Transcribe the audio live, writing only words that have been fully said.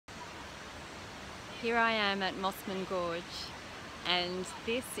Here I am at Mossman Gorge, and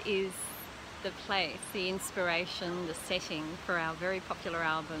this is the place, the inspiration, the setting for our very popular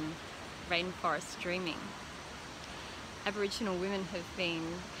album Rainforest Dreaming. Aboriginal women have been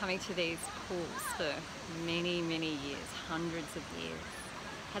coming to these pools for many, many years, hundreds of years.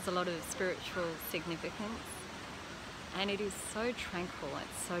 It has a lot of spiritual significance, and it is so tranquil,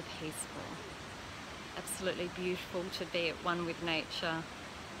 it's so peaceful. Absolutely beautiful to be at one with nature.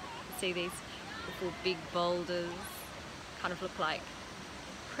 You see these little big boulders, kind of look like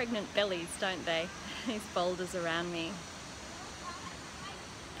pregnant bellies, don't they? These boulders around me.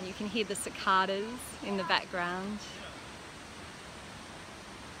 And you can hear the cicadas in the background.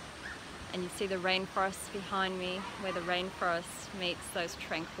 And you see the rainforest behind me, where the rainforest meets those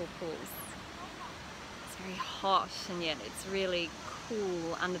tranquil pools. It's very hot, and yet it's really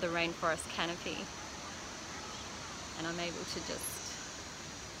cool under the rainforest canopy. And I'm able to just,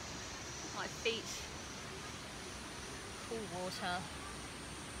 my feet, cool water,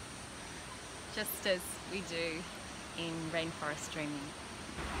 just as we do in Rainforest Dreaming.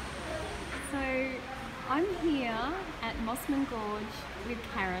 So I'm here at Mossman Gorge with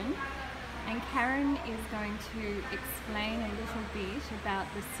Karen, and Karen is going to explain a little bit about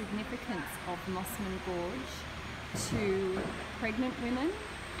the significance of Mossman Gorge to pregnant women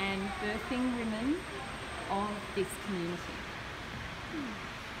and birthing women of this community.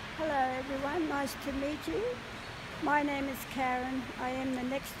 Hello everyone, nice to meet you. My name is Karen. I am the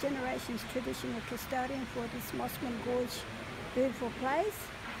next generation's traditional custodian for this Mossman Gorge beautiful place.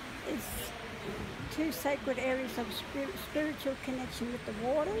 It's two sacred areas of spiritual connection with the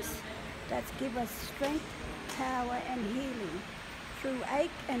waters that give us strength, power and healing through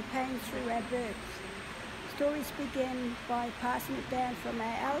ache and pain through our births. Stories begin by passing it down from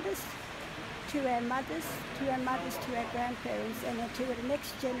our elders to our mothers, to our grandparents, and to the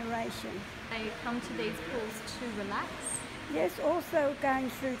next generation. They come to these pools to relax? Yes, also going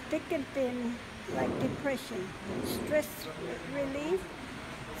through thick and thin, like depression, stress relief,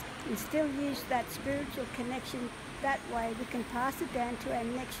 and still use that spiritual connection. That way we can pass it down to our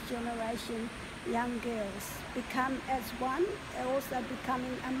next generation, young girls. Become as one, and also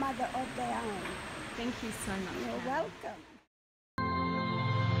becoming a mother of their own. Thank you so much. You're welcome.